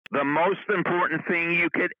The most important thing you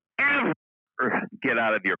could ever get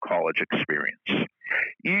out of your college experience.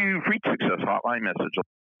 You've reached Success Hotline, message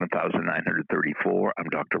 1934. I'm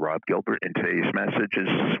Dr. Rob Gilbert, and today's message is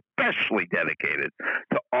especially dedicated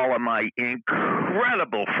to all of my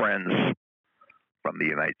incredible friends from the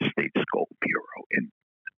United States Gold Bureau in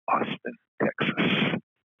Austin, Texas.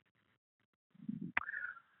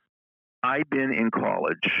 I've been in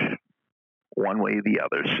college one way or the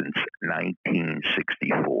other since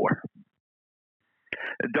 1964.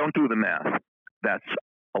 Don't do the math. That's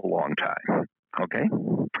a long time, okay?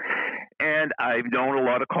 And I've known a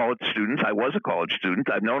lot of college students. I was a college student.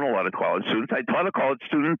 I've known a lot of college students. I taught a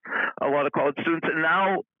lot of college students, and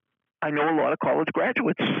now I know a lot of college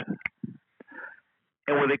graduates.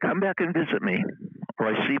 And when they come back and visit me, or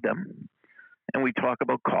I see them, and we talk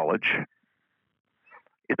about college,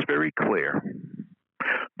 it's very clear.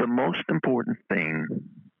 The most important thing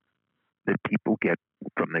that people get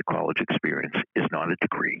from their college experience is not a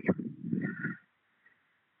degree.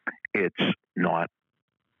 It's not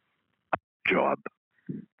a job.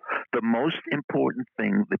 The most important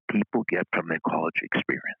thing that people get from their college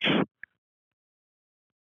experience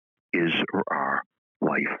is our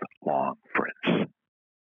lifelong friends.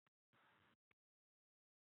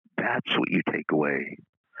 That's what you take away.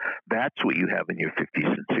 That's what you have in your 50s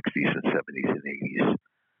and 60s and 70s and 80s.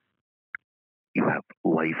 You have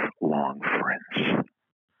lifelong friends.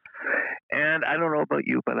 And I don't know about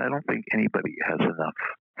you, but I don't think anybody has enough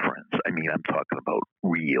friends. I mean, I'm talking about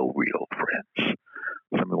real friends.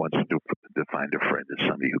 Somebody wants to define a friend as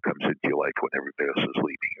somebody who comes into your life when everybody else is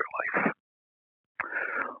leaving your life.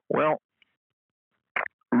 Well,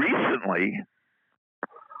 recently,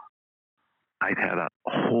 I've had a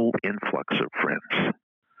whole influx of friends.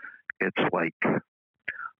 It's like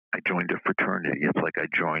I joined a fraternity. It's like I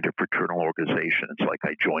joined a fraternal organization. It's like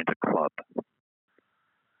I joined a club.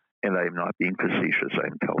 And I am not being facetious. I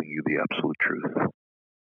am telling you the absolute truth.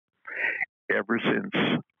 Ever since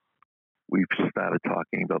we've started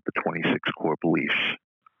talking about the 26 core beliefs,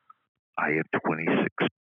 I have 26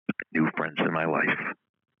 new friends in my life.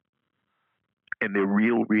 And they're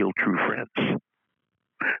real, true friends.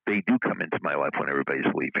 They do come into my life when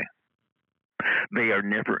everybody's leaving. They are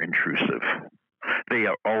never intrusive. They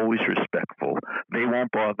are always respectful. They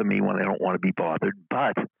won't bother me when I don't want to be bothered,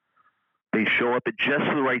 but they show up at just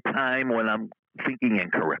the right time when I'm thinking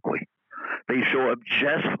incorrectly. They show up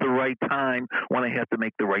just at the right time when I have to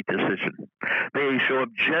make the right decision. They show up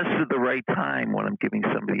just at the right time when I'm giving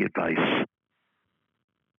somebody advice.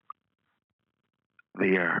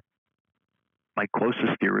 They are my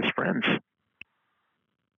closest, dearest friends.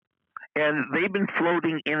 And they've been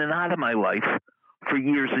floating in and out of my life for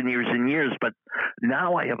years and years and years, but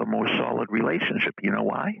now I have a more solid relationship. You know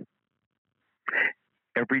why?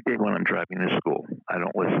 Every day when I'm driving to school, I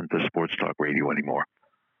don't listen to sports talk radio anymore.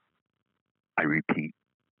 I repeat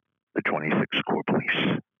the 26 core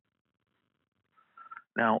beliefs.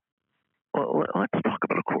 Now, let's talk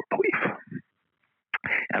about a core belief.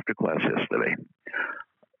 After class yesterday,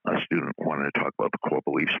 a student wanted to talk about the core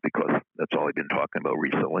beliefs because that's all I've been talking about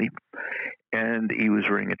recently. And he was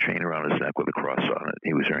wearing a chain around his neck with a cross on it.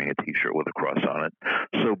 He was wearing a T-shirt with a cross on it.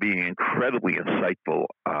 So being incredibly insightful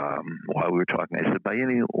while we were talking, I said, by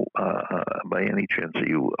any chance are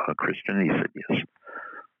you a Christian? He said, yes.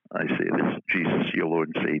 I said, is Jesus your Lord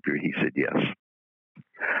and Savior? He said, yes.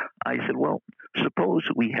 I said, well, suppose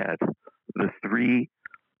we had the three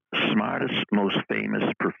smartest, most famous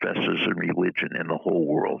professors in religion in the whole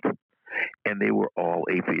world, and they were all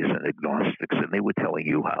atheists and agnostics, and they were telling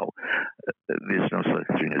you how there's no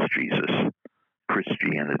such thing as Jesus.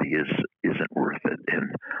 Christianity isn't worth it,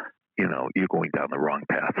 and you're going down the wrong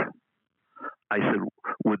path. I said,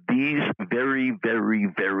 would these very, very,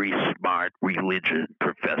 very smart religion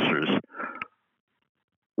professors,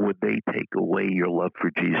 would they take away your love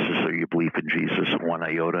for Jesus or your belief in Jesus one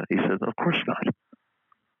iota? He said, of course not.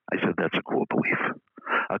 I said, that's a core belief.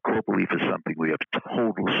 A core belief is something we have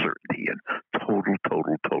total certainty in. Total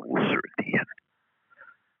certainty in.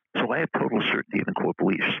 So I have total certainty in the core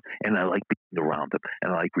beliefs, and I like being around them,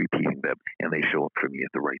 and I like repeating them, and they show up for me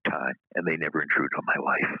at the right time, and they never intrude on my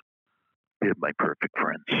life. They're my perfect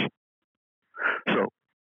friends. So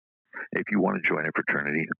if you want to join a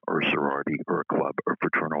fraternity or a sorority or a club or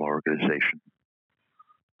fraternal organization,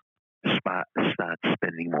 start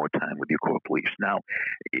spending more time with your core beliefs. Now,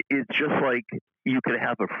 it's just like you could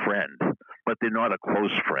have a friend, but they're not a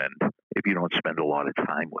close friend if you don't spend a lot of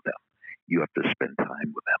time with them. You have to spend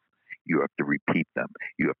time with them. You have to repeat them.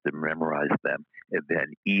 You have to memorize them. And then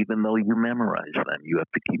even though you memorize them, you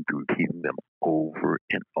have to keep repeating them over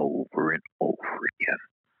and over and over again.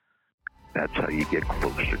 That's that's how you get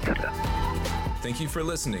closer to that. Thank you for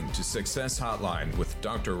listening to Success Hotline with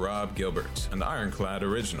Dr. Rob Gilbert, an Ironclad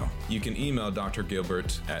original. You can email Dr.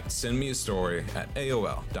 Gilbert at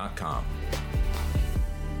sendmeastory@aol.com.